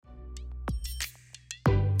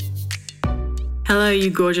Hello, you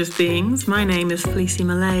gorgeous beings. My name is Felicia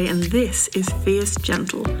Malay, and this is Fierce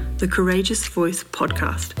Gentle, the Courageous Voice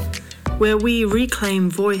podcast, where we reclaim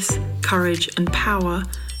voice, courage, and power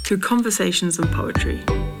through conversations and poetry.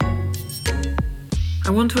 I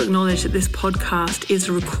want to acknowledge that this podcast is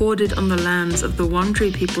recorded on the lands of the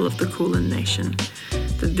Wurundjeri people of the Kulin Nation,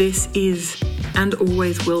 that this is, and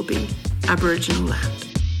always will be, Aboriginal land.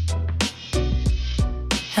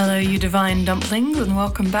 Hello, you divine dumplings, and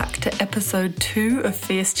welcome back to episode 2 of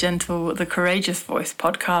Fierce Gentle, the Courageous Voice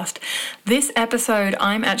podcast. This episode,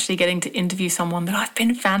 I'm actually getting to interview someone that I've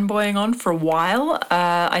been fanboying on for a while.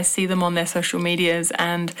 I see them on their social medias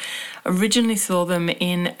and originally saw them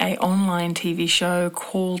in an online TV show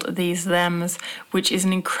called These Thems, which is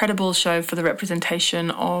an incredible show for the representation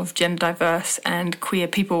of gender diverse and queer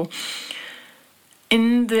people.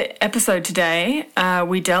 In the episode today,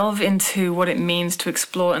 we delve into what it means to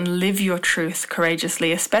explore and live your truth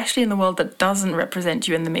courageously, especially in the world that doesn't represent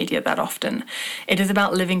you in the media that often. It is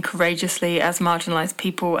about living courageously as marginalised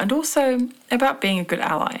people and also about being a good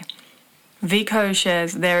ally. Vico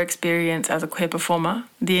shares their experience as a queer performer,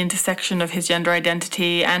 the intersection of his gender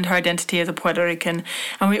identity and her identity as a Puerto Rican,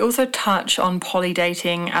 and we also touch on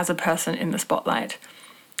polydating as a person in the spotlight.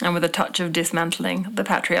 And with a touch of dismantling the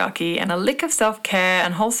patriarchy and a lick of self-care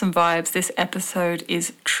and wholesome vibes, this episode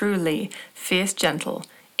is truly fierce gentle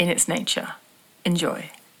in its nature. Enjoy.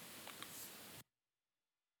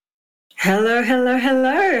 Hello.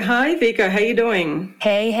 Hi, Vico. How you doing?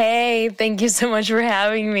 Hey. Thank you so much for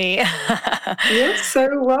having me. You're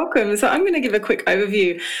so welcome. So I'm going to give a quick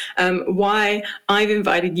overview why I've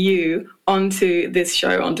invited you onto this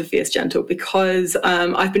show, onto Fierce Gentle, because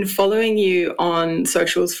I've been following you on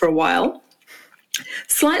socials for a while.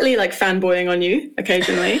 Slightly like fanboying on you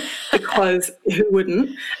occasionally, because who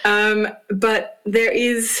wouldn't? But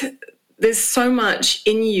there's so much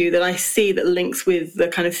in you that I see that links with the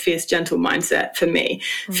kind of fierce gentle mindset for me.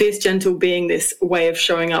 Fierce gentle being this way of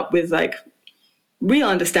showing up with like real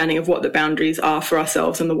understanding of what the boundaries are for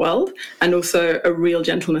ourselves and the world, and also a real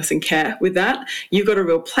gentleness and care with that. You've got a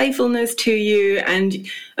real playfulness to you. And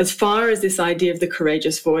as far as this idea of the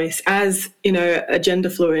courageous voice, as, you know, a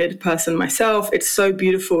gender fluid person myself, it's so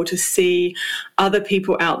beautiful to see other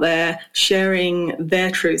people out there sharing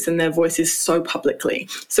their truths and their voices so publicly.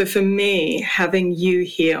 So for me, having you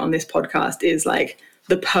here on this podcast is like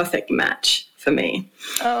the perfect match for me.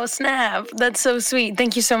 Oh, snap. That's so sweet.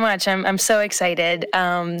 Thank you so much. I'm so excited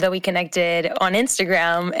that we connected on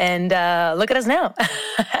Instagram, and look at us now.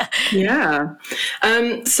 Yeah.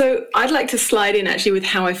 So I'd like to slide in actually with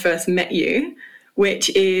how I first met you, which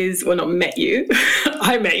is, well, not met you.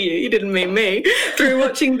 I met you. You didn't meet me. Through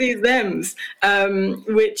watching These Thems,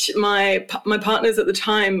 which my partners at the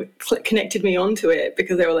time connected me onto it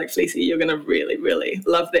because they were like, Felicia, you're going to really, really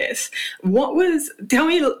love this.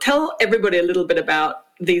 Tell everybody a little bit about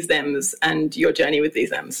These Thems and your journey with These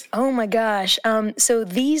Thems. Oh my gosh. So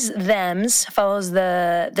These Thems follows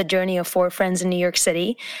the journey of 4 friends in New York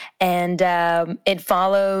City, and it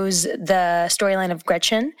follows the storyline of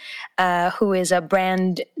Gretchen, who is a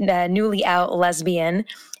brand newly out lesbian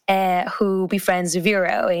who befriends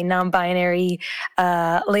Vero, a non-binary,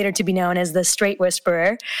 later to be known as the straight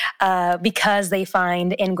whisperer, because they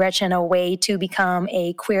find in Gretchen a way to become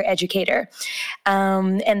a queer educator.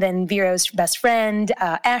 And then Vero's best friend,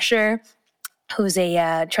 Asher, who's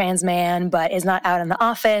a trans man but is not out in the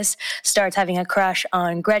office, starts having a crush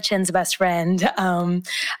on Gretchen's best friend,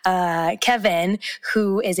 Kevin,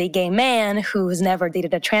 who is a gay man who's never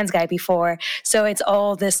dated a trans guy before. So it's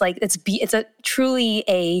all this, like, it's truly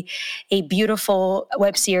a beautiful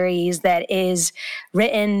web series that is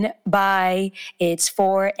written by, it's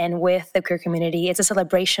for and with the queer community. It's a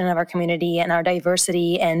celebration of our community and our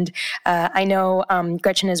diversity. And I know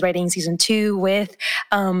Gretchen is writing season 2 with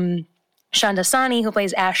Shonda Sani, who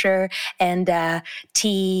plays Asher, and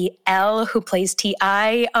TL, who plays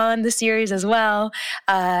T.I. on the series as well.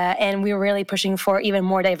 And we were really pushing for even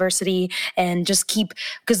more diversity and just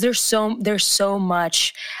because there's so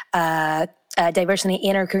much diversity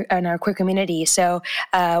in our queer community. So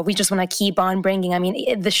we just want to keep on bringing. I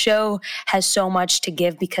mean, the show has so much to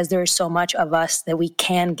give because there is so much of us that we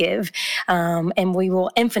can give, and we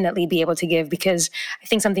will infinitely be able to give, because I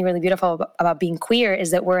think something really beautiful about being queer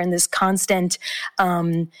is that we're in this constant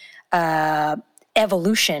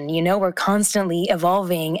evolution. You know, we're constantly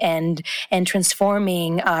evolving and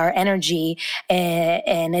transforming our energy,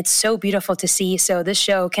 and it's so beautiful to see. So this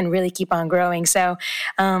show can really keep on growing. So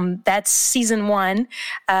that's season 1,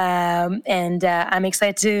 and I'm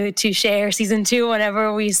excited to share season 2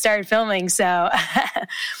 whenever we start filming. So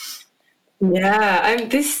yeah,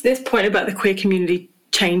 this point about the queer community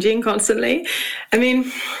changing constantly. I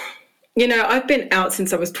mean, you know, I've been out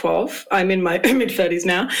since I was 12. I'm in my mid-30s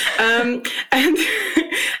now.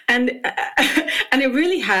 And it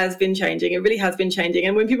really has been changing. It really has been changing.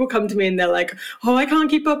 And when people come to me and they're like, oh, I can't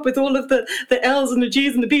keep up with all of the L's and the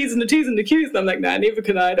G's and the B's and the T's and the Q's. And I'm like, nah, neither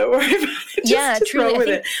can I. Don't worry about it. Just truly. roll with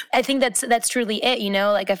it. I think that's truly it, you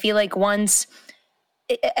know? Like, I feel like once,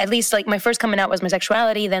 at least like my first coming out was my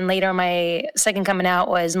sexuality, then later my second coming out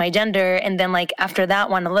was my gender. And then like after that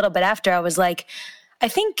one, a little bit after, I was like, I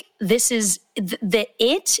think this is that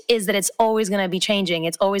it's always going to be changing.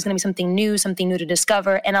 It's always going to be something new to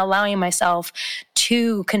discover, and allowing myself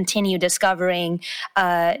to continue discovering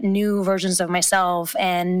new versions of myself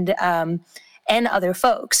and other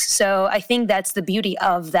folks. So I think that's the beauty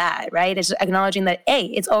of that, right? It's acknowledging that, hey,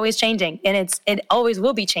 it's always changing, and it always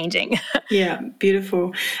will be changing. Yeah,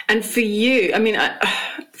 beautiful. And for you, I mean,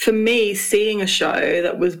 for me, seeing a show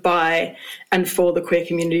that was by and for the queer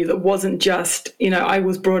community, that wasn't just, you know, I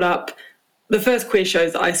was brought up, the first queer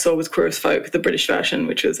shows that I saw was Queer as Folk, the British version,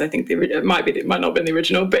 which was, I think, it might not have been the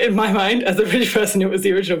original, but in my mind, as a British person, it was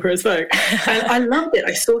the original Queer as Folk. And I loved it.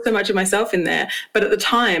 I saw so much of myself in there. But at the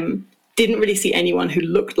time, didn't really see anyone who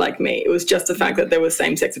looked like me. It was just the fact that there was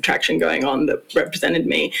same-sex attraction going on that represented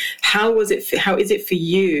me. How is it for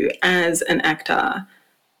you as an actor,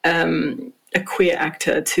 a queer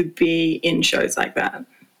actor, to be in shows like that,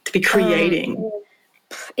 to be creating?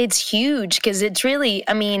 It's huge because it's really,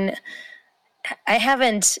 I mean,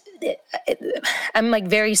 I'm like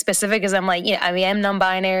very specific because I'm like, yeah, I mean, I'm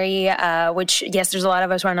non-binary, which, yes, there's a lot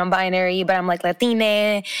of us who are non-binary, but I'm like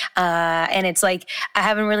Latina. And it's like, I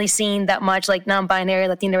haven't really seen that much like non-binary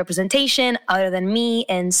Latina representation other than me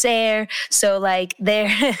and Sarah. So like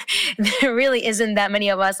there really isn't that many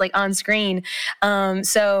of us like on screen.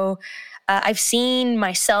 I've seen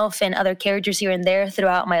myself and other characters here and there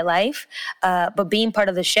throughout my life, but being part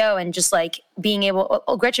of the show and just like being able,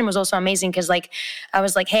 Gretchen was also amazing because like I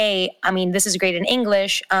was like, hey, I mean, this is great in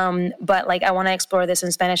English, but like I want to explore this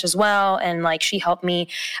in Spanish as well. And like she helped me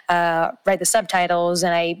write the subtitles,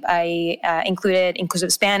 and I included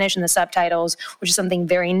inclusive Spanish in the subtitles, which is something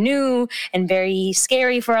very new and very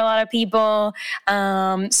scary for a lot of people.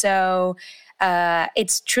 So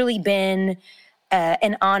it's truly been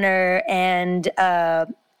an honor and a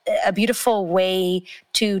beautiful way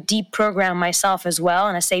to deprogram myself as well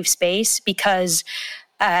in a safe space, because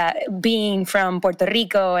being from Puerto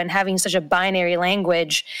Rico and having such a binary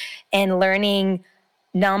language and learning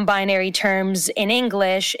non-binary terms in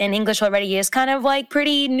English, and English already is kind of like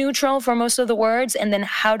pretty neutral for most of the words. And then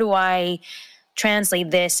how do I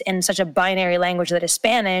translate this in such a binary language that is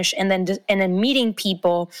Spanish? And then meeting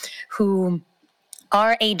people who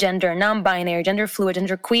are agender, non-binary, gender fluid,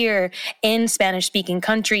 gender queer in Spanish-speaking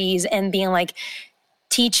countries, and being like,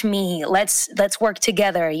 teach me, let's work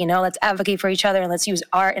together, you know, let's advocate for each other, and let's use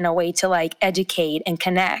art in a way to like educate and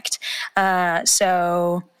connect.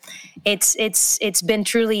 So it's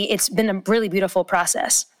been a really beautiful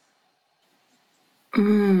process.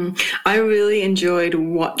 I really enjoyed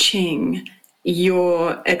watching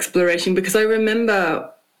your exploration, because I remember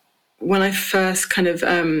when I first kind of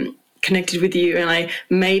connected with you and I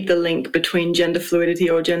made the link between gender fluidity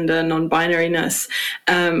or gender non-binariness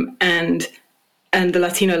and the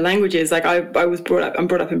Latino languages. Like I'm brought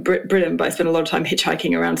up in Britain, but I spent a lot of time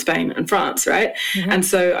hitchhiking around Spain and France, right? Mm-hmm. And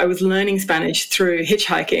so I was learning Spanish through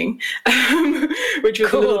hitchhiking, which was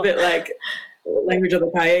cool. A little bit like language of the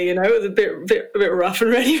calle, you know. It was a bit rough and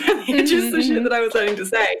ready for the edges, the shit that I was learning to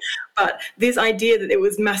say. But this idea that it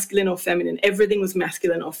was masculine or feminine, everything was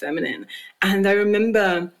masculine or feminine. And I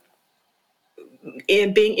remember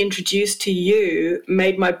being introduced to you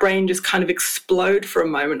made my brain just kind of explode for a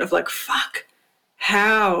moment of like, fuck,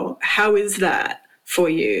 how is that for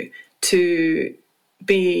you to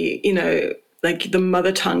be, you know, like the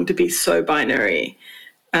mother tongue to be so binary?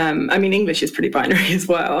 I mean, English is pretty binary as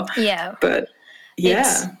well. Yeah. But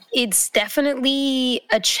yeah. It's definitely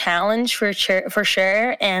a challenge for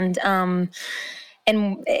sure. And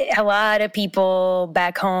a lot of people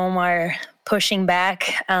back home are pushing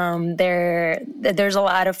back. There's a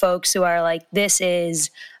lot of folks who are like, this is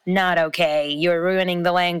not okay. You're ruining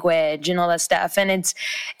the language and all that stuff. And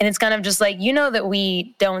it's kind of just like, you know, that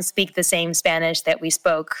we don't speak the same Spanish that we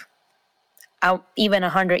spoke out even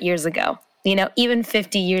 100 years ago. You know, even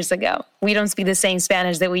 50 years ago, we don't speak the same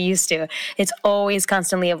Spanish that we used to. It's always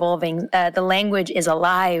constantly evolving. The language is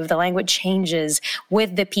alive. The language changes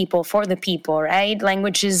with the people, for the people, right?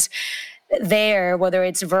 Language is there, whether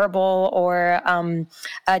it's verbal or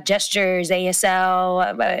gestures,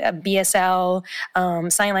 ASL, BSL,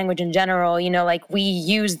 sign language in general, like we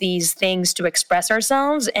use these things to express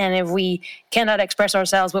ourselves. And if we cannot express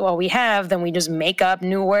ourselves with what we have, then we just make up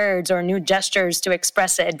new words or new gestures to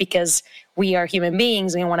express it because we are human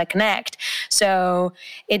beings and we want to connect. So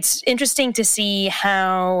it's interesting to see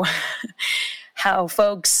how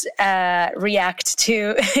folks react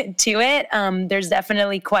to it. There's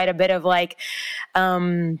definitely quite a bit of like,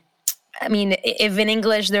 if in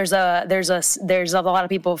English there's a lot of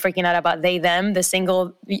people freaking out about they them, the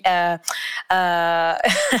single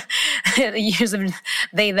use of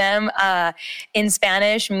they them. In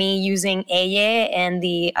Spanish, me using ella and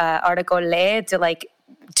the article le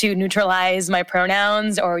to neutralize my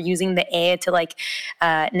pronouns, or using the e to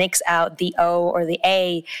nix out the o or the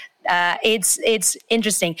a. It's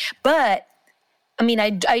interesting, but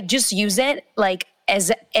I just use it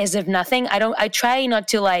as if nothing. I try not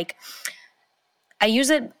to I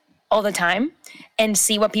use it all the time and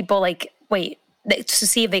see what people to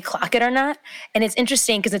see if they clock it or not. And it's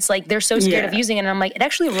interesting because it's they're so scared of using it, and I'm like, it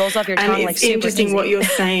actually rolls off your tongue super easy. It's interesting what you're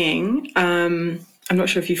saying. I'm not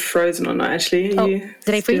sure if you've frozen or not. Actually, are you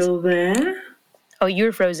did I freeze? Still there? Oh,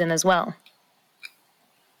 you're frozen as well.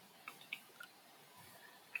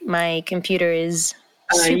 My computer is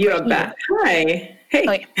super you are back. Hi. Hey.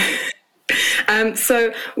 Oh, yeah.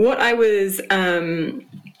 So what I was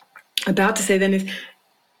about to say then is,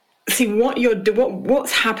 see,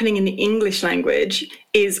 what's happening in the English language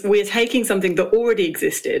is we're taking something that already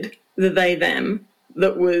existed, the they, them,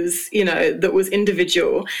 that was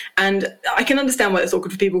individual. And I can understand why it's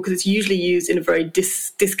awkward for people, because it's usually used in a very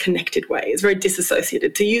disconnected way. It's very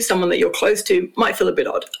disassociated. To use someone that you're close to might feel a bit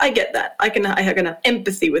odd. I get that. I can have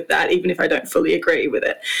empathy with that, even if I don't fully agree with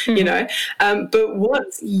it, but what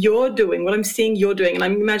I'm seeing you're doing, and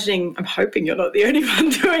I'm hoping you're not the only one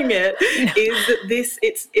doing it, is that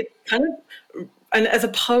it's kind of, and as a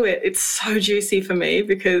poet, it's so juicy for me,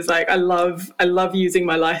 because I love using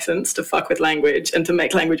my license to fuck with language and to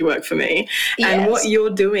make language work for me. Yes. And what you're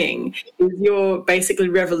doing is you're basically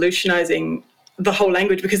revolutionizing the whole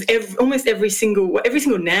language, because almost every single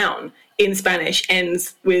noun in Spanish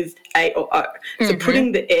ends with a or o. Mm-hmm. So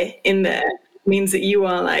putting the e in there means that you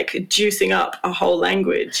are juicing up a whole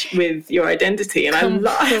language with your identity. And I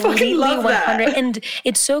fucking love that. And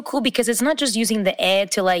it's so cool because it's not just using the e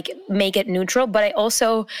to make it neutral, but I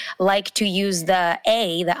also like to use the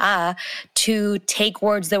a to take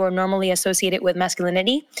words that were normally associated with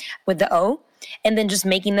masculinity, with the o, and then just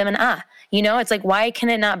making them an a. It's why can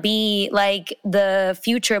it not be the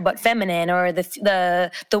future but feminine, or the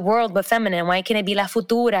world but feminine? Why can it be la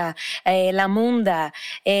futura, la munda?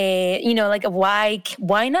 Why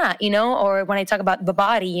not? Or when I talk about the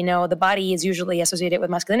body, the body is usually associated with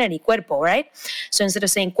masculinity, cuerpo, right? So instead of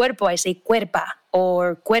saying cuerpo, I say cuerpa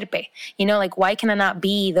or cuerpe. Why can it not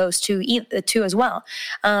be those two as well?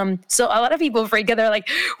 So a lot of people freak out. They're like,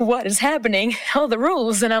 what is happening? All the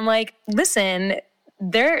rules. And I'm like, listen,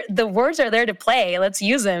 the words are there to play. Let's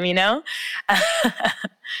use them, We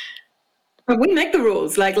make the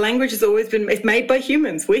rules. Language has always been, it's made by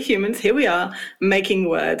humans. We're humans. Here we are making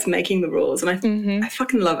words, making the rules. And I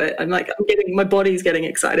fucking love it. My body's getting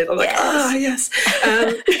excited. I'm yes.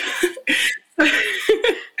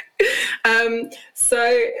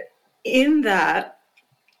 So in that,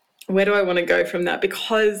 where do I want to go from that?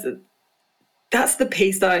 Because that's the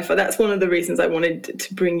piece that that's one of the reasons I wanted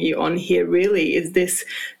to bring you on here, really, is this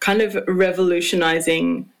kind of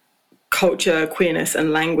revolutionizing culture, queerness,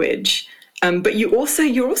 and language. But you're also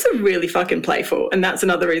really fucking playful. And that's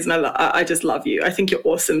another reason I just love you. I think you're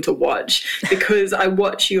awesome to watch, because I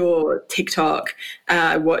watch your TikTok,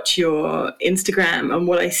 I watch your Instagram, and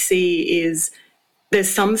what I see is there's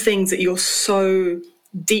some things that you're so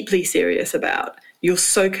deeply serious about. You're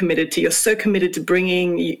so committed to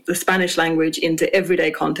bringing the Spanish language into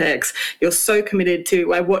everyday context. You're so committed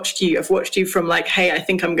to, I've watched you from hey, I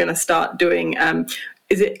think I'm going to start doing,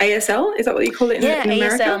 is it ASL? Is that what you call it in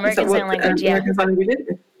America? ASL, American Sign Language, yeah. American Sign Language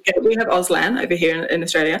is? We have Auslan over here in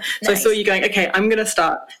Australia. So nice. I saw you going, okay, I'm going to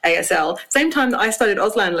start ASL. Same time that I started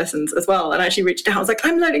Auslan lessons as well. And I actually reached out. I was like,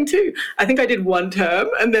 I'm learning too. I think I did one term,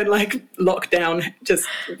 and then lockdown just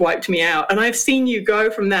wiped me out. And I've seen you go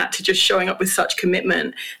from that to just showing up with such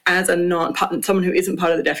commitment as someone who isn't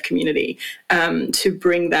part of the deaf community, to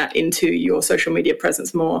bring that into your social media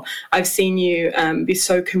presence more. I've seen you be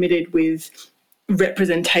so committed with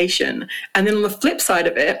representation. And then on the flip side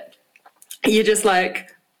of it, you're just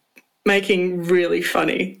making really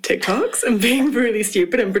funny TikToks and being really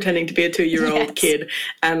stupid and pretending to be a 2-year-old kid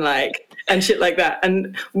and and shit like that.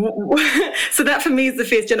 And so that for me is the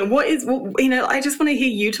fierce gentle. What is, I just want to hear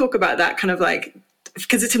you talk about that kind of like,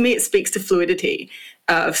 because to me it speaks to fluidity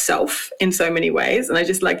of self in so many ways. And I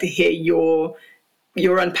just like to hear your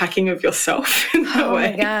unpacking of yourself in that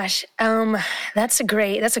way. Oh my gosh. That's a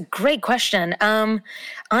great question.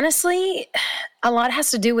 Honestly, a lot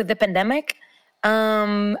has to do with the pandemic.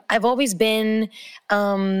 I've always been,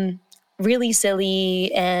 really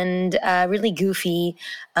silly and, really goofy.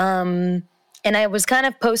 And I was kind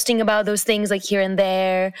of posting about those things like here and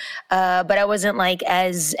there. But I wasn't like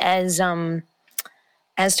as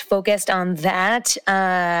focused on that.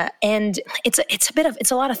 And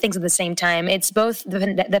it's a lot of things at the same time. It's both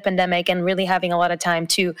the pandemic and really having a lot of time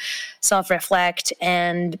to self-reflect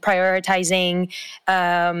and prioritizing,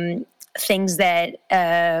 things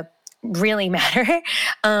that, really matter,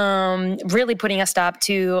 really putting a stop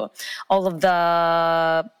to all of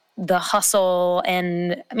the hustle.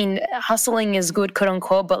 And I mean, hustling is good, quote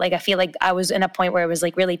unquote, but like, I feel like I was in a point where it was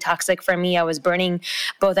like really toxic for me. I was burning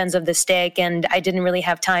both ends of the stick, and I didn't really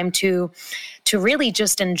have time to really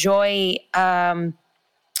just enjoy,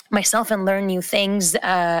 myself and learn new things.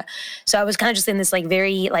 So I was kind of just in this like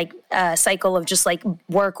very like, cycle of just like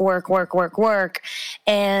work.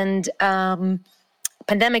 And,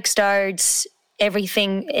 pandemic starts,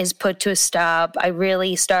 everything is put to a stop. I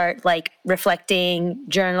really start like reflecting,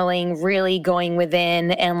 journaling, really going within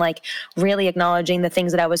and like really acknowledging the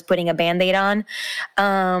things that I was putting a Band-Aid on.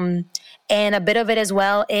 And a bit of it as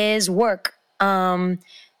well is work. The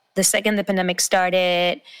second the pandemic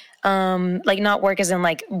started, like not work as in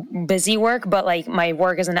like busy work, but like my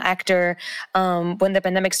work as an actor. When the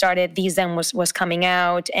pandemic started, These Them was coming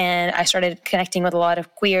out, and I started connecting with a lot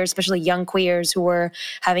of queers, especially young queers who were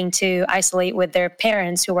having to isolate with their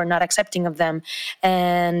parents who were not accepting of them.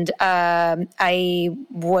 And I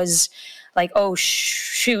was like, oh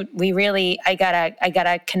shoot, I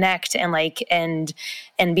gotta connect and like, and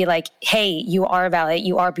be like, hey, you are valid,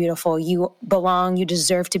 you are beautiful, you belong, you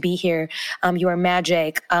deserve to be here. You are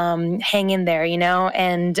magic. Hang in there,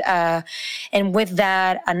 and with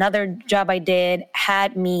that, another job I did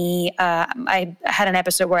had me, I had an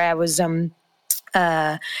episode where I was,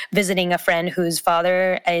 visiting a friend whose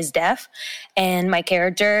father is deaf, and my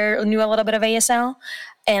character knew a little bit of ASL.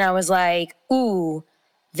 And I was like, ooh,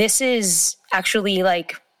 this is actually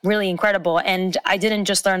like really incredible. And I didn't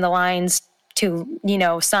just learn the lines to,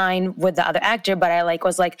 sign with the other actor, but I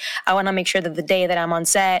was like, I want to make sure that the day that I'm on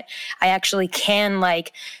set, I actually can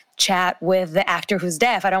like chat with the actor who's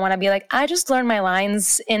deaf. I don't want to be like, I just learned my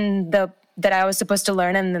lines that I was supposed to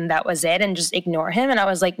learn, and then that was it, and just ignore him. And I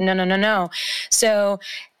was like, no. So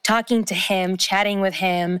talking to him, chatting with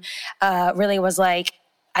him, really was like,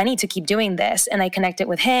 I need to keep doing this. And I connected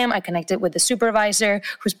with him. I connected with the supervisor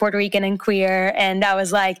who's Puerto Rican and queer. And I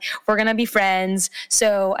was like, we're going to be friends.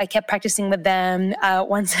 So I kept practicing with them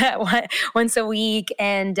once a week.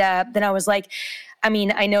 And then I was like,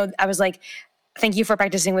 thank you for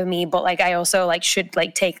practicing with me, but like I also like should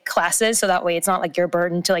like take classes, so that way it's not like your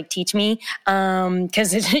burden to like teach me,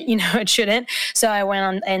 because it shouldn't. So I went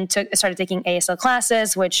on and started taking ASL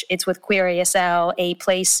classes, which it's with Queer ASL, a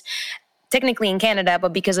place technically in Canada,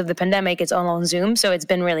 but because of the pandemic, it's all on Zoom. So it's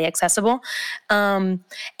been really accessible. And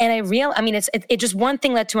it just one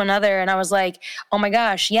thing led to another. And I was like, oh my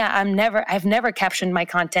gosh, yeah, I've never captioned my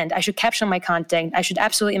content. I should caption my content. I should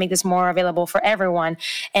absolutely make this more available for everyone.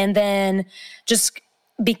 And then just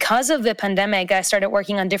because of the pandemic, I started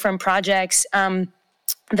working on different projects,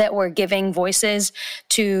 that were giving voices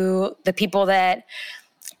to the people that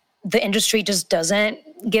the industry just doesn't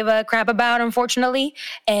give a crap about, unfortunately.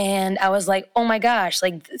 And I was like, oh my gosh,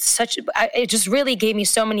 like it just really gave me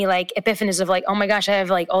so many like epiphanies of like, oh my gosh, I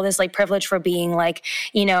have like all this like privilege for being like,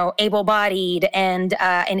 able-bodied and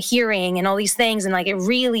hearing and all these things. And like, it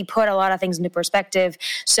really put a lot of things into perspective.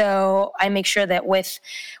 So I make sure that with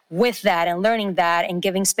that and learning that and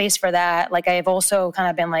giving space for that, like I've also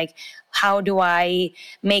kind of been like, how do I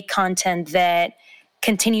make content that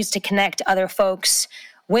continues to connect other folks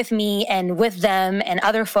with me and with them and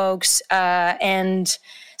other folks, and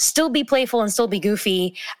still be playful and still be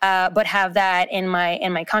goofy, but have that in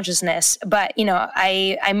my consciousness. But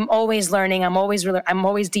I'm always learning. I'm always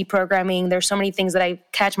deprogramming. There's so many things that I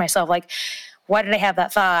catch myself like, why did I have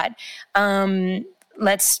that thought?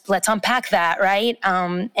 Let's unpack that, right?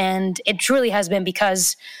 And it truly has been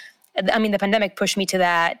because the pandemic pushed me to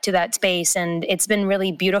that space, and it's been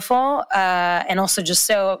really beautiful, and also just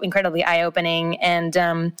so incredibly eye-opening,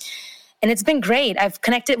 and it's been great. I've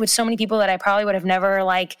connected with so many people that I probably would have never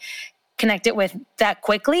like connected with that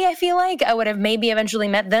quickly. I feel like I would have maybe eventually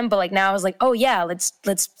met them, but like now I was like, oh yeah, let's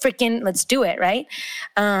do it. Right.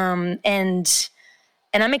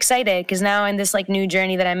 And I'm excited because now in this like new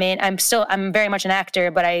journey that I'm in, I'm very much an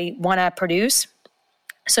actor, but I want to produce.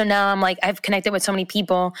 So now I'm like, I've connected with so many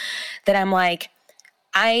people that I'm like,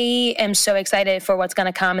 I am so excited for what's going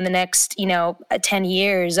to come in the next, 10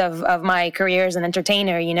 years of my career as an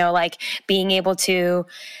entertainer, like being able to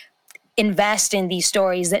invest in these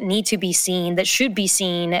stories that need to be seen, that should be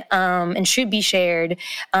seen, and should be shared,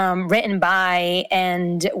 written by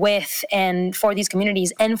and with and for these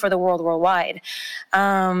communities and for the worldwide.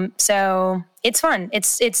 So it's fun.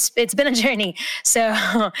 It's been a journey. So,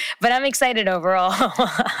 but I'm excited overall.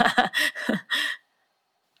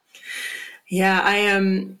 Yeah,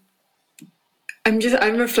 I'm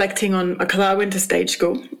reflecting on, because I went to stage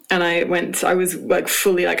school and I was like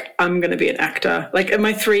fully like, I'm going to be an actor. Like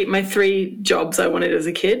my three jobs I wanted as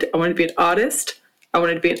a kid, I wanted to be an artist, I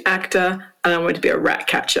wanted to be an actor, and I wanted to be a rat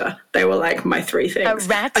catcher. They were like my three things. A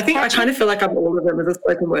rat catcher? I kind of feel like I'm all of them as a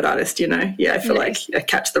spoken word artist, Yeah, I feel like I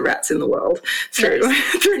catch the rats in the world through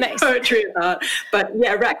poetry and art. But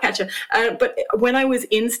yeah, rat catcher. But when I was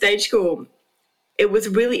in stage school, it was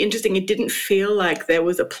really interesting. It didn't feel like there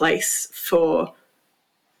was a place for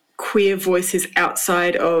queer voices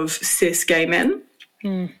outside of cis gay men.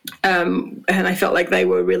 And I felt like they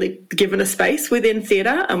were really given a space within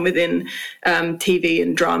theatre and within TV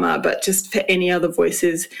and drama, but just for any other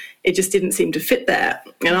voices, it just didn't seem to fit there.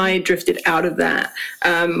 And I drifted out of that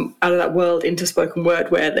world into spoken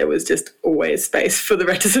word, where there was just always space for the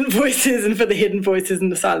reticent voices and for the hidden voices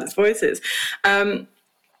and the silenced voices.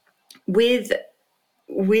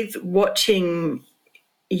 With watching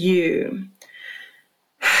you,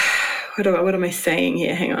 what am I saying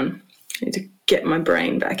here? Hang on. I need to get my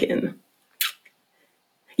brain back in.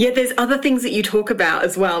 Yeah, there's other things that you talk about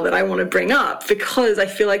as well that I want to bring up, because I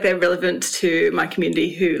feel like they're relevant to my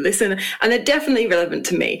community who listen, and they're definitely relevant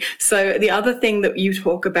to me. So the other thing that you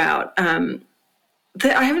talk about,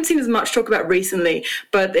 that I haven't seen as much talk about recently,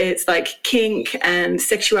 but it's like kink and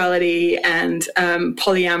sexuality and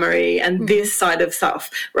polyamory and this side of stuff,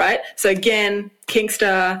 right? So again,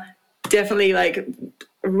 Kinkster, definitely like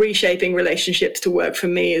reshaping relationships to work for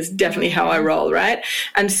me is definitely how I roll, right?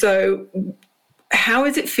 And so how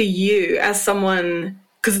is it for you as someone,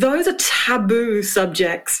 because those are taboo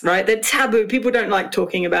subjects, right? They're taboo. People don't like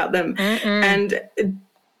talking about them. And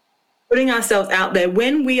putting ourselves out there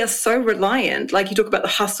when we are so reliant, like you talk about the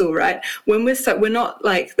hustle, right? When we're not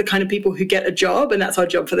like the kind of people who get a job and that's our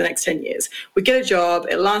job for the next 10 years. We get a job,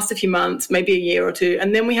 it lasts a few months, maybe a year or two,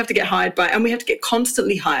 and then we have to get hired and we have to get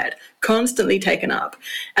constantly hired, constantly taken up.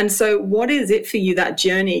 And so what is it for you, that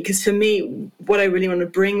journey? Because for me, what I really want to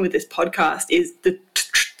bring with this podcast is the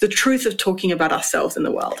truth of talking about ourselves in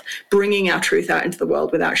the world, bringing our truth out into the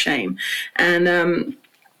world without shame. And,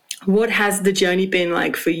 what has the journey been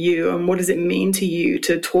like for you, and what does it mean to you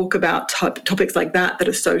to talk about topics like that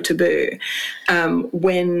are so taboo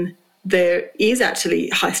when there is actually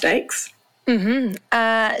high stakes?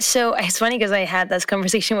 So it's funny because I had this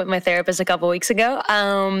conversation with my therapist a couple weeks ago,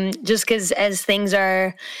 just because as things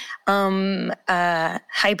are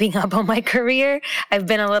hyping up on my career, I've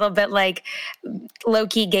been a little bit like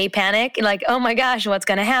low-key gay panic, like, oh my gosh, what's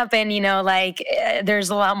going to happen? There's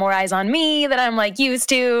a lot more eyes on me that I'm like used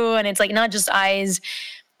to. And it's like, not just eyes.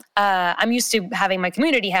 I'm used to having my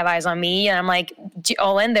community have eyes on me, and I'm like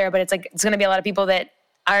all in there, but it's like, it's going to be a lot of people that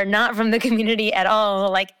are not from the community at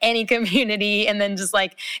all, like any community, and then just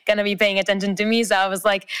like gonna be paying attention to me. So I was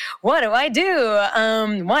like, what do I do?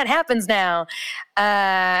 What happens now?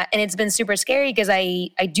 And it's been super scary because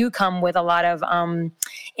I do come with a lot of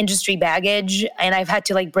industry baggage, and I've had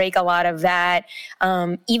to like break a lot of that.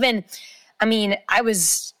 I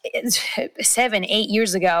was 7-8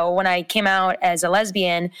 years ago when I came out as a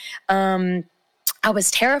lesbian. I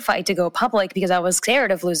was terrified to go public because I was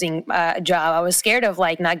scared of losing a job. I was scared of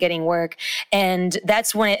like not getting work. And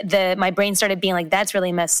that's when my brain started being like, that's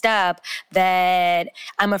really messed up, that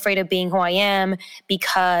I'm afraid of being who I am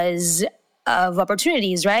because of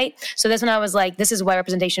opportunities, right? So that's when I was like, this is why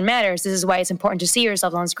representation matters. This is why it's important to see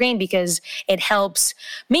yourself on screen, because it helps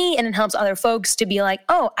me and it helps other folks to be like,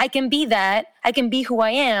 oh, I can be that. I can be who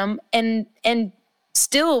I am and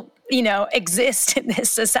still exist in this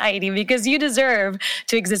society, because you deserve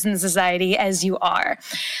to exist in the society as you are.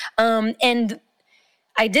 And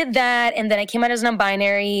I did that. And then I came out as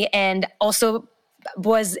non-binary, and also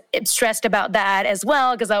was stressed about that as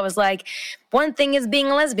well, because I was like, one thing is being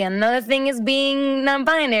a lesbian, another thing is being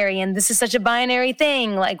non-binary, and this is such a binary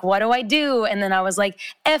thing. Like, what do I do? And then I was like,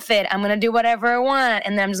 F it, I'm going to do whatever I want,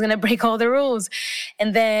 and then I'm just going to break all the rules.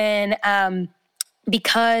 And then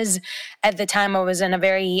because at the time I was in a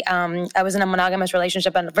monogamous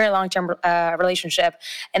relationship, and a very long-term relationship,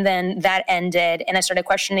 and then that ended, and I started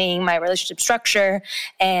questioning my relationship structure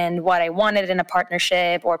and what I wanted in a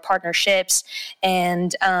partnership or partnerships.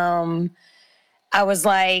 And I was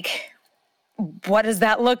like, what does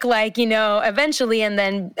that look like, eventually? And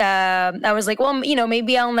then I was like, well,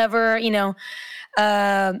 maybe I'll never,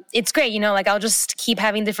 it's great, like I'll just keep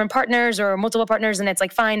having different partners or multiple partners, and it's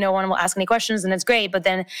like fine, no one will ask any questions, and it's great. But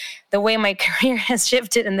then the way my career has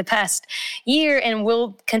shifted in the past year and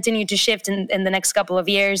will continue to shift in the next couple of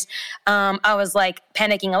years, I was like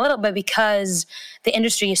panicking a little bit, because the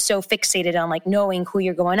industry is so fixated on like knowing who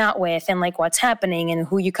you're going out with and like what's happening and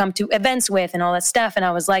who you come to events with and all that stuff. And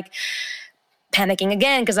I was like panicking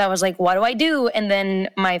again, because I was like, what do I do? And then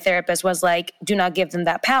my therapist was like, do not give them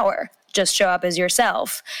that power. Just show up as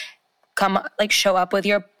yourself. Show up with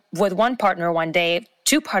one partner one day,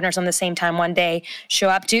 two partners on the same time one day. Show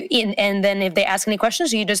up and then if they ask any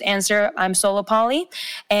questions, you just answer, I'm solo poly,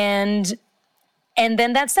 and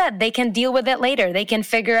then that's that. They can deal with it later. They can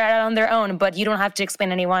figure it out on their own, but you don't have to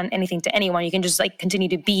explain anything to anyone. You can just like continue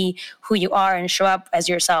to be who you are and show up as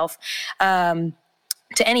yourself.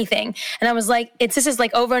 To anything. And I was like, this is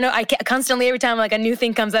like over and over. I constantly, every time like a new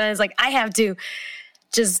thing comes out, and it's like, I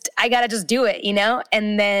gotta just do it,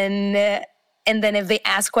 And then if they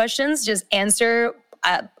ask questions, just answer,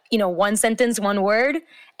 one sentence, one word,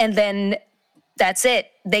 and then that's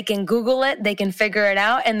it. They can Google it, they can figure it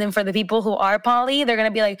out. And then for the people who are poly, they're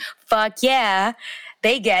going to be like, fuck yeah,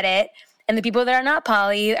 they get it. And the people that are not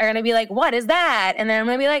poly are going to be like, what is that? And then I'm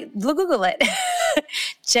going to be like, Google it.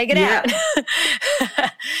 Check it out.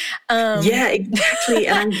 Yeah, exactly.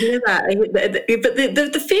 And I hear that.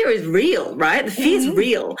 But the fear is real, right? The fear is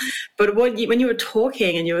real. But when you were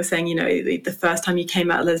talking and you were saying, the first time you came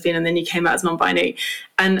out lesbian and then you came out as non-binary,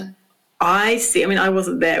 and I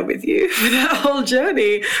wasn't there with you for that whole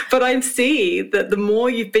journey, but I see that the more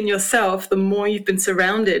you've been yourself, the more you've been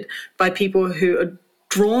surrounded by people who are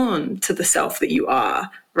drawn to the self that you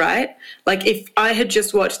are, right? Like if I had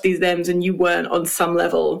just watched these thems and you weren't on some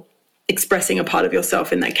level expressing a part of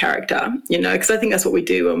yourself in that character, because I think that's what we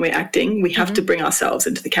do when we're acting. We have to bring ourselves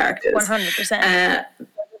into the characters. 100%.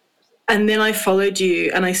 And then I followed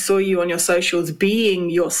you and I saw you on your socials being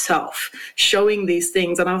yourself, showing these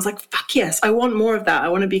things. And I was like, fuck yes, I want more of that. I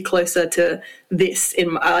want to be closer to this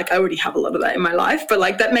I already have a lot of that in my life, but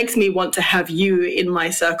like that makes me want to have you in my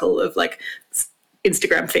circle of like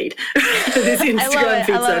Instagram feed. This Instagram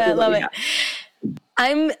feed circle. I love it.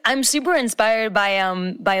 I'm super inspired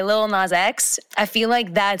by Lil Nas X. I feel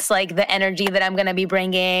like that's like the energy that I'm gonna be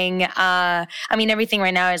bringing. Everything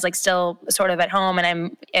right now is like still sort of at home, and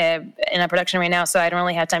I'm in a production right now, so I don't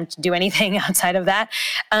really have time to do anything outside of that.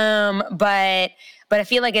 But I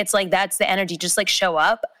feel like it's like that's the energy. Just like show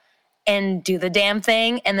up and do the damn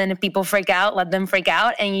thing, and then if people freak out, let them freak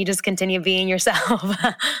out, and you just continue being yourself.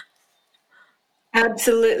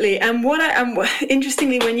 Absolutely. And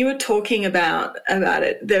interestingly, when you were talking about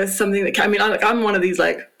it, there was something that, I'm one of these,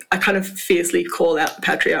 like, I kind of fiercely call out the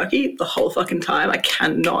patriarchy the whole fucking time. I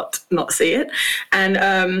cannot not see it.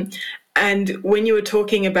 And when you were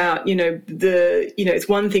talking about, it's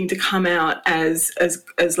one thing to come out as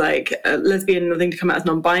like a lesbian, another thing to come out as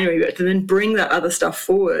non-binary, but to then bring that other stuff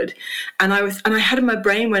forward. And I had in my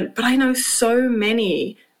brain but I know so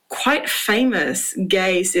many quite famous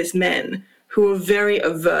gay cis men who are very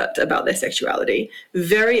overt about their sexuality,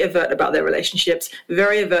 very overt about their relationships,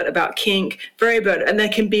 very overt about kink, very overt, and they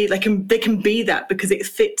can be that because it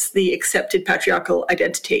fits the accepted patriarchal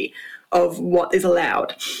identity of what is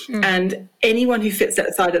allowed. And anyone who fits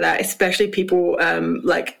that side of that, especially people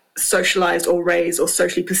like socialized or raised or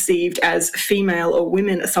socially perceived as female or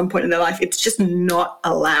women at some point in their life, it's just not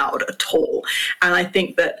allowed at all. And I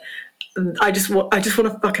think that I just want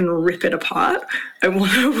to fucking rip it apart. And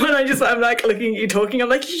I'm like looking at you talking, I'm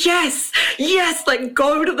like, yes, like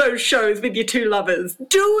go to those shows with your two lovers.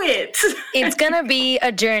 Do it. It's going to be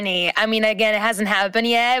a journey. Again, it hasn't happened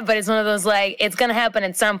yet, but it's one of those like, it's going to happen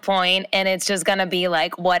at some point and it's just going to be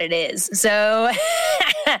like what it is. So,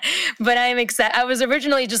 but I'm excited. I was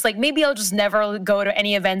originally just like, maybe I'll just never go to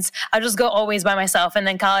any events. I'll just go always by myself and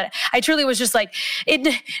then call it. I truly was just like,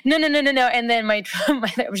 no. And then my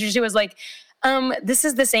she was like, this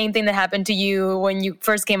is the same thing that happened to you when you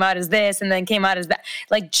first came out as this and then came out as that.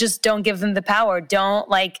 Like, just don't give them the power. Don't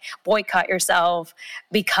like boycott yourself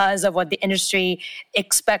because of what the industry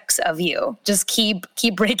expects of you. Just keep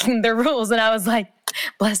breaking the rules. And I was like,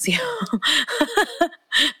 bless you.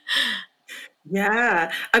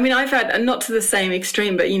 Yeah. I mean, I've had, not to the same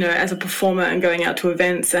extreme, but, you know, as a performer and going out to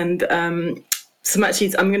events and, some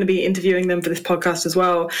actually, I'm going to be interviewing them for this podcast as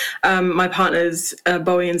well. My partners,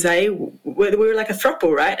 Bowie and Zay, we were like a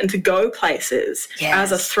throuple, right? And to go places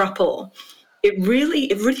as a throuple, it really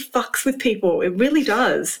fucks with people. It really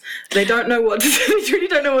does. They don't know what to do. They really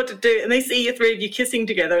don't know what to do. And they see you three of you kissing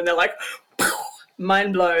together and they're like,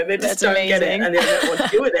 mind blown. They just don't get it and they don't know what to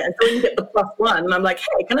do with it. And so when you get the +1 and I'm like,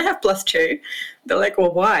 hey, can I have +2? They're like,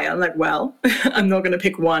 well, why? I'm like, well, I'm not going to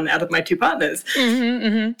pick one out of my two partners. Mm-hmm,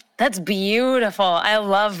 mm-hmm. That's beautiful. I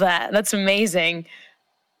love that. That's amazing.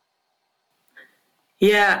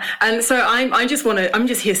 Yeah, and so I'm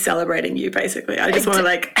just here celebrating you, basically. I just want to,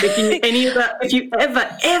 like, if you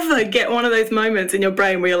ever get one of those moments in your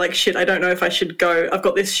brain where you're like, shit, I don't know if I should go. I've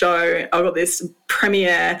got this show, I've got this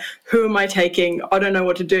premiere. Who am I taking? I don't know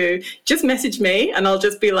what to do. Just message me, and I'll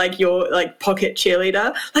just be like your like pocket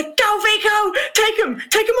cheerleader. Like, go Vico, take them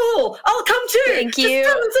all. I'll come too. Thank you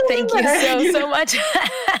so much.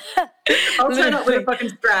 I'll turn up with a fucking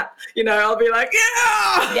strap. You know, I'll be like,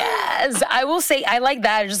 yeah. Yes, I will say I like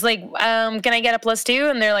that. Just like, can I get a +2?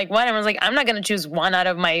 And they're like, what? And I was like, I'm not gonna choose one out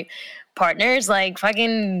of my partners. Like,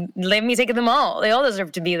 fucking let me take them all. They all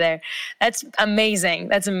deserve to be there. That's amazing.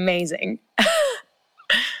 That's amazing.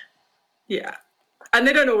 Yeah. And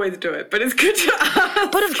they don't always do it, but it's good to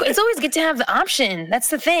ask. But it's always good to have the option. That's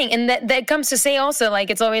the thing. And that comes to say also, like,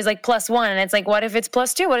 it's always like +1. And it's like, what if it's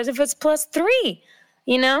 +2? What if it's +3?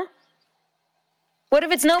 You know? What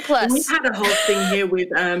if it's no plus? We've had a whole thing here with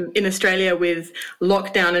in Australia with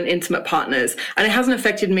lockdown and intimate partners, and it hasn't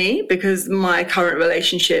affected me because my current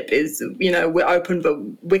relationship is, you know, we're open, but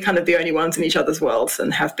we're kind of the only ones in each other's worlds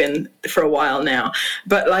and have been for a while now.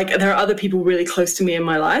 But like, there are other people really close to me in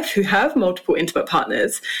my life who have multiple intimate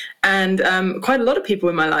partners, and quite a lot of people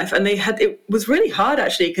in my life, and it was really hard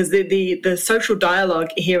actually because the social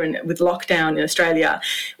dialogue here with lockdown in Australia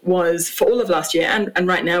was for all of last year, and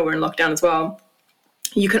right now we're in lockdown as well.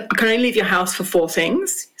 You can only leave your house for 4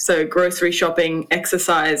 things. So grocery shopping,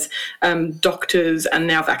 exercise, doctors, and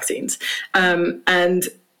now vaccines. Or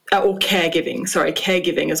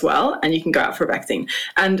caregiving as well. And you can go out for a vaccine.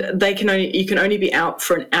 And you can only be out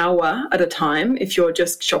for an hour at a time if you're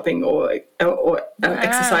just shopping or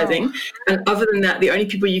exercising. And other than that, the only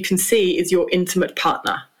people you can see is your intimate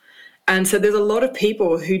partner. And so there's a lot of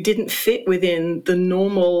people who didn't fit within the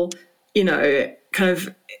normal, you know, kind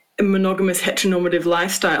of monogamous heteronormative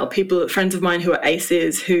lifestyle. Friends of mine who are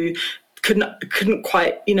aces who couldn't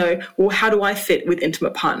quite, you know, well, how do I fit with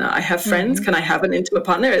intimate partner? I have friends. Can I have an intimate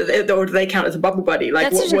partner, or do they count as a bubble buddy?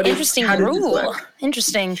 Like, that's an interesting rule.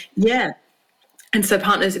 Interesting. Yeah. And so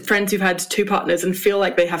friends who've had 2 partners and feel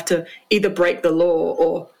like they have to either break the law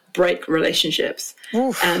or break relationships.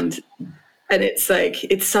 Oof. And it's like,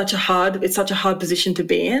 it's such a hard position to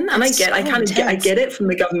be in. And I get it from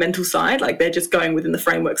the governmental side. Like, they're just going within the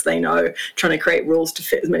frameworks they know, trying to create rules to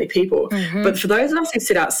fit as many people. Mm-hmm. But for those of us who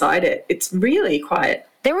sit outside it, it's really quite,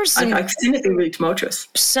 there were some, I've seen it be really tumultuous.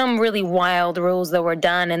 Some really wild rules that were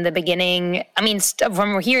done in the beginning. I mean,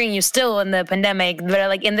 from hearing you still in the pandemic, but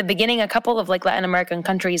like in the beginning, a couple of like Latin American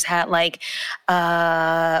countries had like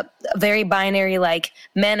very binary, like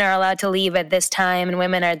men are allowed to leave at this time and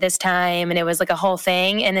women are at this time. And it was like a whole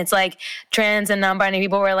thing. And it's like trans and non-binary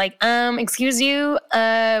people were like, excuse you,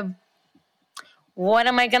 what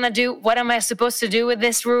am I going to do? What am I supposed to do with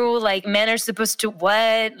this rule? Like, men are supposed to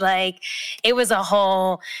what? Like, it was a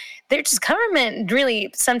whole, they're just, government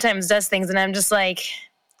really sometimes does things. And I'm just like,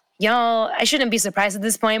 y'all, I shouldn't be surprised at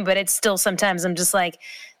this point, but it's still sometimes I'm just like,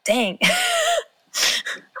 dang.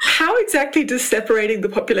 How exactly does separating the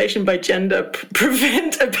population by gender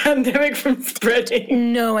prevent a pandemic from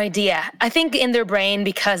spreading? No idea. I think in their brain,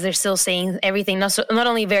 because they're still seeing everything not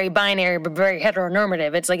only very binary, but very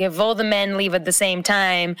heteronormative. It's like if all the men leave at the same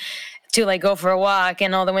time to like go for a walk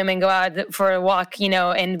and all the women go out for a walk, you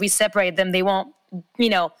know, and we separate them, they won't, you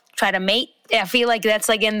know, try to mate. I feel like that's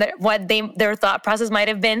like in what their thought process might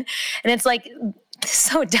have been. And it's like, it's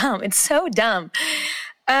so dumb. It's so dumb.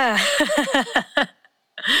 Maybe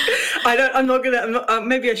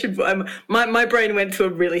I should, my brain went to a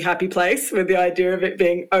really happy place with the idea of it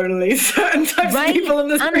being only certain types of people in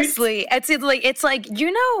the streets. Honestly, it's like,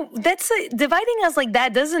 you know, that's dividing us like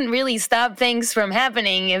that doesn't really stop things from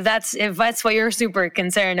happening if that's what you're super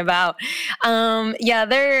concerned about.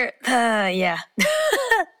 Yeah.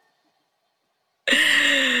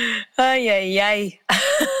 Ay, ay, ay.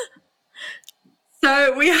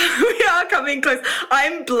 So we are coming close.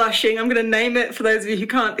 I'm blushing. I'm going to name it for those of you who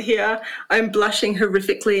can't hear. I'm blushing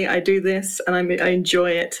horrifically. I do this and I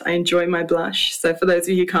enjoy it. I enjoy my blush. So for those of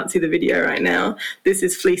you who can't see the video right now, this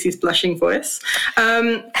is Fleecy's blushing voice.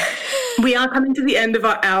 We are coming to the end of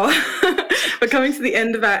our hour. We're coming to the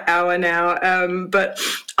end of our hour now. But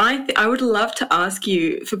I would love to ask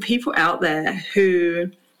you, for people out there who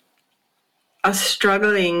are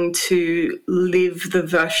struggling to live the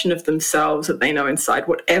version of themselves that they know inside,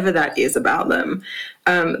 whatever that is about them.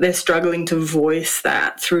 They're struggling to voice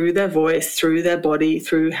that through their voice, through their body,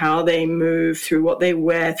 through how they move, through what they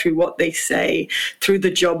wear, through what they say, through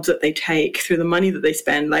the jobs that they take, through the money that they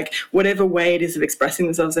spend, like whatever way it is of expressing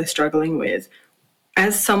themselves they're struggling with.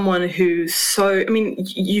 As someone who's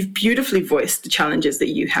you've beautifully voiced the challenges that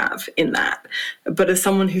you have in that, but as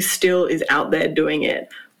someone who still is out there doing it,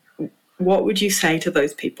 what would you say to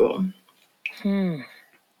those people?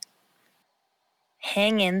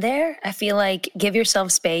 Hang in there. I feel like give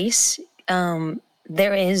yourself space.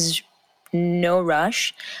 There is no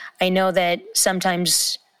rush. I know that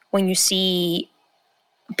sometimes when you see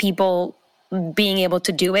people being able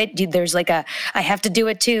to do it, there's like I have to do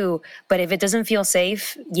it too. But if it doesn't feel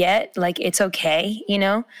safe yet, like it's okay, you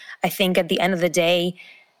know? I think at the end of the day,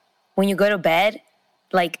 when you go to bed,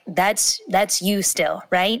 like that's you still,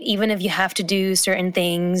 right? Even if you have to do certain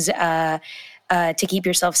things to keep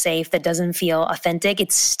yourself safe that doesn't feel authentic,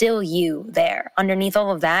 it's still you there. Underneath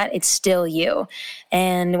all of that, it's still you.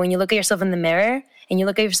 And when you look at yourself in the mirror and you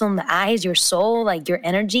look at yourself in the eyes, your soul, like your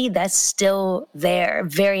energy, that's still there,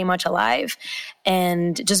 very much alive.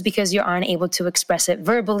 And just because you aren't able to express it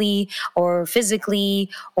verbally or physically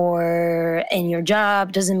or in your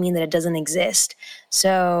job doesn't mean that it doesn't exist.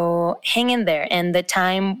 So hang in there. And the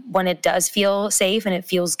time when it does feel safe and it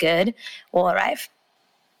feels good will arrive.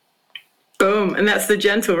 Boom. And that's the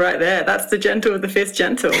gentle right there. That's the gentle of the Fierce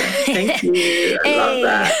Gentle. Thank you. I love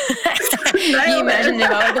that. Can you imagine if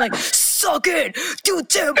I would be like, suck it, do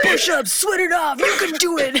 10 push-ups, sweat it off, you can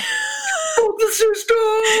do it. The system.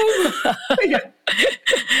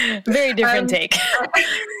 Very different take.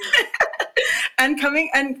 And coming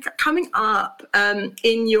up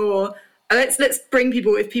in your let's bring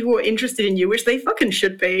people, if people are interested in you, which they fucking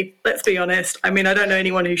should be, let's be honest. I mean, I don't know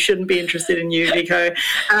anyone who shouldn't be interested in you, Vico.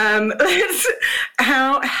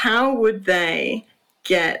 How would they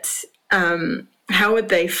get how would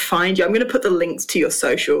they find you? I'm going to put the links to your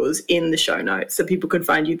socials in the show notes so people can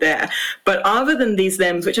find you there. But other than These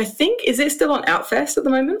Thems, which I think, is it still on Outfest at the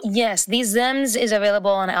moment? Yes, These Thems is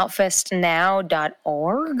available on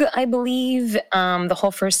outfestnow.org, I believe. The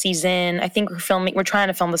whole first season, I think we're trying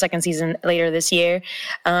to film the second season later this year.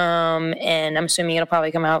 And I'm assuming it'll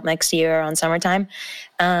probably come out next year on summertime.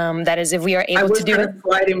 That is, if we are able to do it.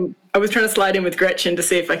 I was trying to slide in with Gretchen to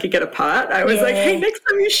see if I could get a part. I was like, hey, next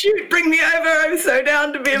time you shoot, bring me over. I'm so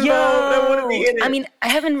down to be involved. I want to be in it. I mean, I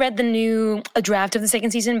haven't read the draft of the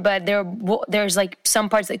second season, but there's like some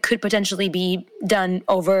parts that could potentially be done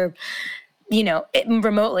over,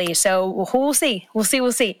 remotely. So we'll see. We'll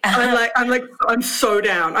see. I'm so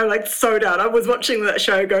down. I'm like so down. I was watching that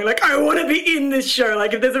show going like, I want to be in this show.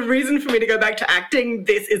 Like if there's a reason for me to go back to acting,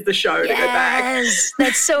 this is the show to go back. Yes,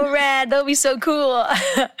 that's so rad. That'll be so cool.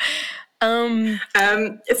 And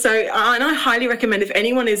I highly recommend, if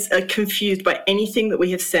anyone is confused by anything that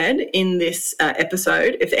we have said in this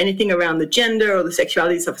episode, if anything around the gender or the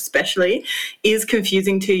sexuality stuff especially is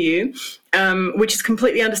confusing to you, which is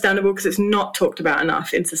completely understandable because it's not talked about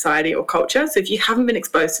enough in society or culture. So if you haven't been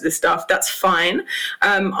exposed to this stuff, that's fine.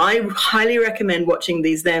 I highly recommend watching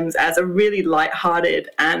These Thems as a really lighthearted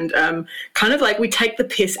and kind of like we take the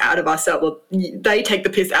piss out of ourselves. Well, they take the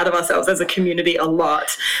piss out of ourselves as a community a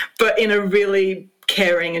lot, but in a really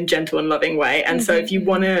caring and gentle and loving way. And so if you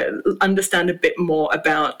want to understand a bit more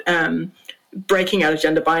about breaking out of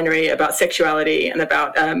gender binary, about sexuality, and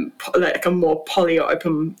about like a more poly or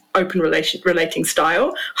open relating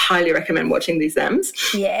style, highly recommend watching These Thems.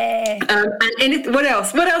 Yeah. And what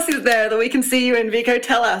else? What else is there that we can see you in, Vico?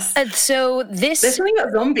 Tell us. So there's something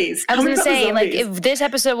about zombies. I was going to say, like, if this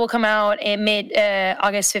episode will come out in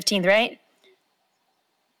August 15th, right?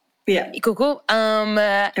 Yeah. Cool. Around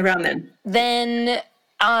then. Then.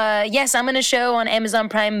 Yes, I'm in a show on Amazon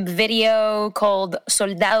Prime Video called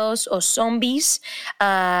Soldados o Zombies,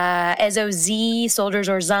 SOZ, Soldiers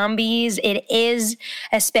or Zombies. It is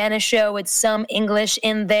a Spanish show with some English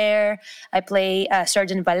in there. I play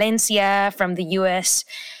Sergeant Valencia from the U.S.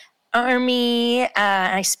 Army.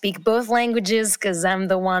 I speak both languages because I'm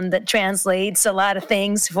the one that translates a lot of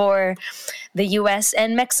things for the U.S.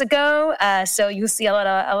 and Mexico. So you'll see a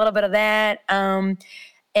little bit of that.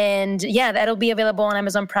 And yeah, that'll be available on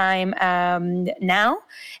Amazon Prime now.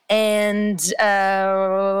 And speaking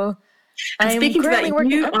to that,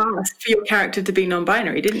 you asked for your character to be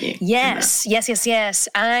non-binary, didn't you? Yes.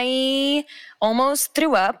 I almost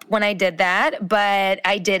threw up when I did that, but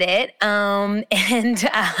I did it. And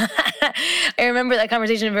I remember that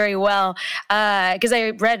conversation very well because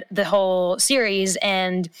I read the whole series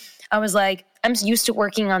and I was like, I'm used to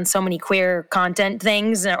working on so many queer content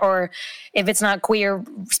things, or if it's not queer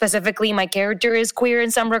specifically, my character is queer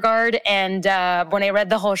in some regard. And when I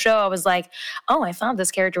read the whole show, I was like, oh, I thought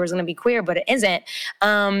this character was going to be queer, but it isn't.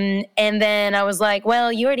 And then I was like,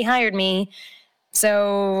 well, you already hired me.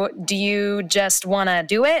 So do you just want to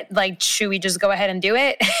do it? Like, should we just go ahead and do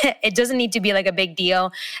it? It doesn't need to be like a big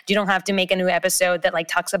deal. You don't have to make a new episode that like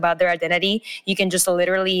talks about their identity. You can just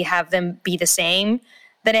literally have them be the same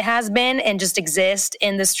that it has been and just exist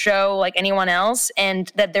in this show like anyone else,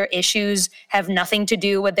 and that their issues have nothing to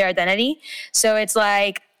do with their identity. So it's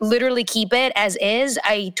like literally keep it as is.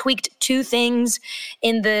 I tweaked 2 things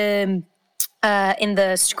in the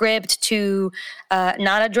script to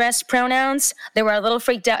not address pronouns. They were a little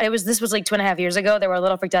freaked out. This was like 2.5 years ago. They were a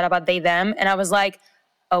little freaked out about they, them. And I was like,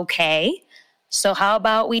 okay, so how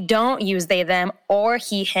about we don't use they, them, or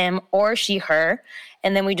he, him, or she, her.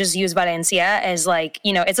 And then we just use Valencia as like,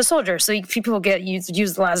 it's a soldier. So people get use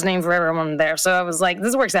the last name for everyone there. So I was like,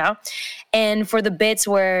 this works out. And for the bits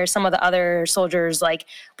where some of the other soldiers like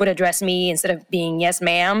would address me instead of being yes,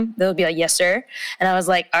 ma'am, they'll be like, yes, sir. And I was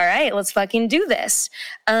like, all right, let's fucking do this.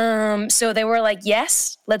 So they were like,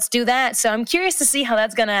 yes, let's do that. So I'm curious to see how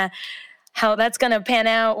that's gonna pan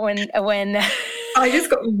out when I just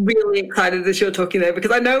got really excited as you're talking there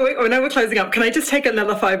because I know we're closing up. Can I just take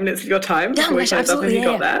another 5 minutes of your time before we close up? Have you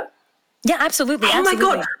got that? Yeah, absolutely. Oh my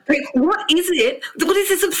God. Like, what is it? What is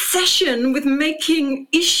this obsession with making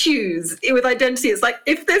issues with identity? It's like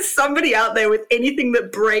if there's somebody out there with anything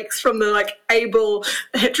that breaks from the like able,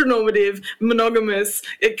 heteronormative, monogamous,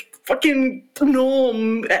 fucking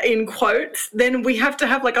norm in quotes, then we have to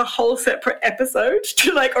have like a whole separate episode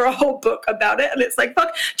to like, or a whole book about it. And it's like,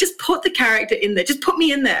 fuck, just put the character in there. Just put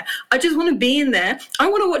me in there. I just want to be in there. I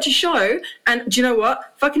want to watch a show. And do you know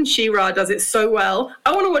what? Fucking She-Ra does it so well.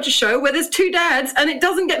 I want to watch a show where there's 2 dads and it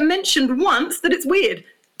doesn't get mentioned once that it's weird.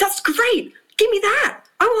 That's great. Give me that.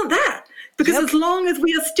 I want that. Because as long as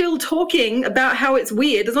we are still talking about how it's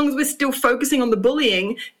weird, as long as we're still focusing on the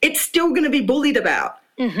bullying, it's still going to be bullied about.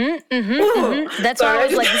 That's why I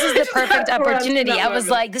was like, this is the perfect opportunity. I was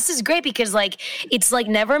like, this is great because like it's like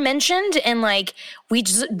never mentioned, and like we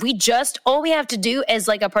just all we have to do as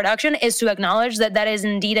like a production is to acknowledge that is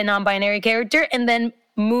indeed a non-binary character, and then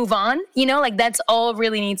move on. Like that's all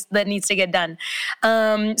really needs to get done.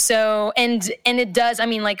 So and it does. I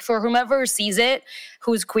mean, like for whomever sees it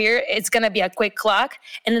who's queer, it's going to be a quick clock.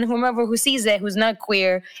 And then whomever who sees it who's not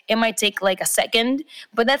queer, it might take like a second,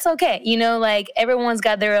 but that's okay. Like everyone's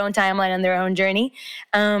got their own timeline and their own journey.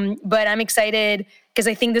 But I'm excited because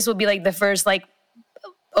I think this will be like the first like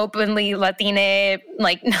openly Latina,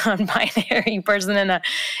 like non-binary person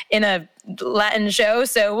in a Latin show.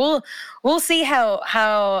 So we'll see how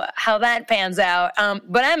that pans out.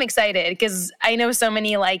 But I'm excited because I know so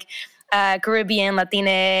many like Caribbean,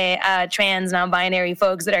 Latina, trans, non-binary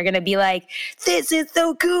folks that are going to be like, this is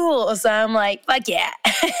so cool. So I'm like, fuck yeah.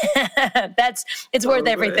 It's worth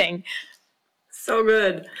everything. So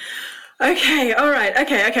good. Okay. All right.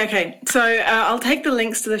 Okay. So I'll take the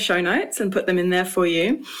links to the show notes and put them in there for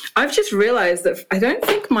you. I've just realized that I don't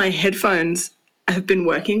think my headphones have been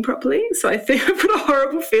working properly. So I think I've got a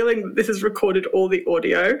horrible feeling that this has recorded all the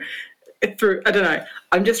audio through, I don't know.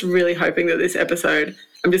 I'm just really hoping that this episode,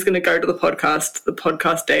 I'm just going to go to the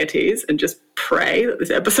podcast deities and just pray that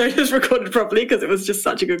this episode is recorded properly because it was just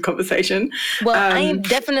such a good conversation. Well, I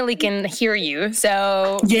definitely can hear you.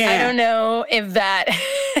 So yeah. I don't know if that...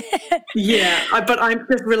 but I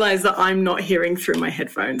just realized that I'm not hearing through my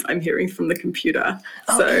headphones. I'm hearing from the computer.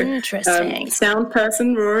 Oh, so, interesting. Sound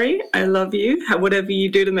person, Rory, I love you. Whatever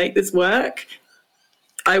you do to make this work,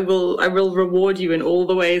 I will reward you in all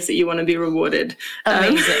the ways that you want to be rewarded.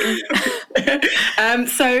 Amazing.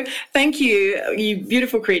 So thank you, you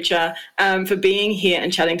beautiful creature, for being here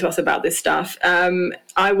and chatting to us about this stuff.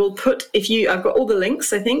 I will I've got all the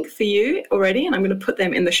links, I think, for you already, and I'm going to put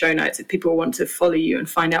them in the show notes if people want to follow you and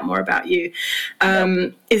find out more about you.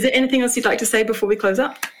 Is there anything else you'd like to say before we close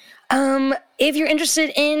up? If you're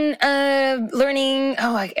interested in learning,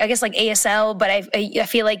 I guess like ASL, but I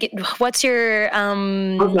feel like what's your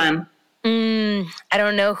Auslan. I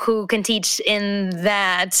don't know who can teach in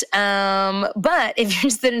that. But if you're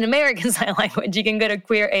interested in American Sign Language, you can go to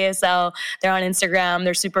Queer ASL. They're on Instagram.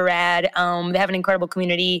 They're super rad. They have an incredible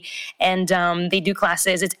community, and they do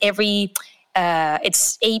classes. It's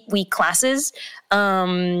 8-week classes,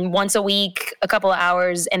 once a week, a couple of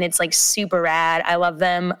hours, and it's like super rad. I love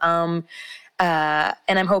them. And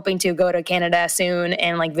I'm hoping to go to Canada soon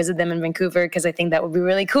and like visit them in Vancouver, because I think that would be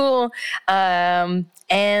really cool. Stay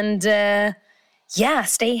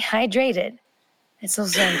hydrated. It's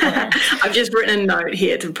also important. I've just written a note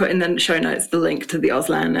here to put in the show notes the link to the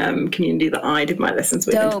Auslan community that I did my lessons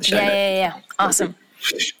with. Dope. Yeah. Awesome.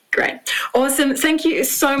 Great. Awesome. Thank you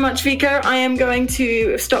so much, Vico. I am going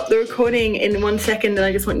to stop the recording in 1 second, and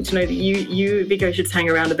I just want you to know that you Vico, should hang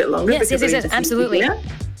around a bit longer. Yes, absolutely.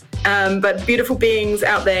 But beautiful beings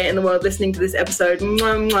out there in the world listening to this episode,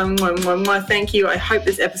 thank you. I hope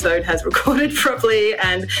this episode has recorded properly,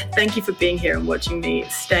 and thank you for being here and watching me.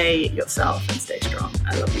 Stay yourself and stay strong.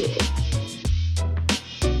 I love you all.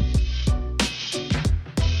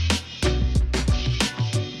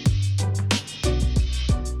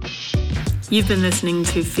 You've been listening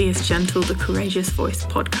to Fierce Gentle, the Courageous Voice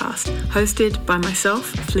podcast, hosted by myself,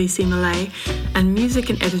 Fleecy Malay, and music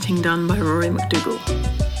and editing done by Rory McDougall.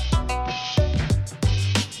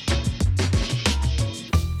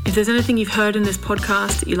 If there's anything you've heard in this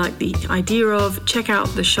podcast that you like the idea of, check out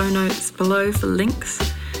the show notes below for links.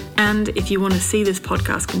 And if you want to see this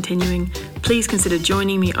podcast continuing, please consider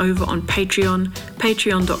joining me over on Patreon,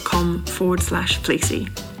 patreon.com/Fleecy.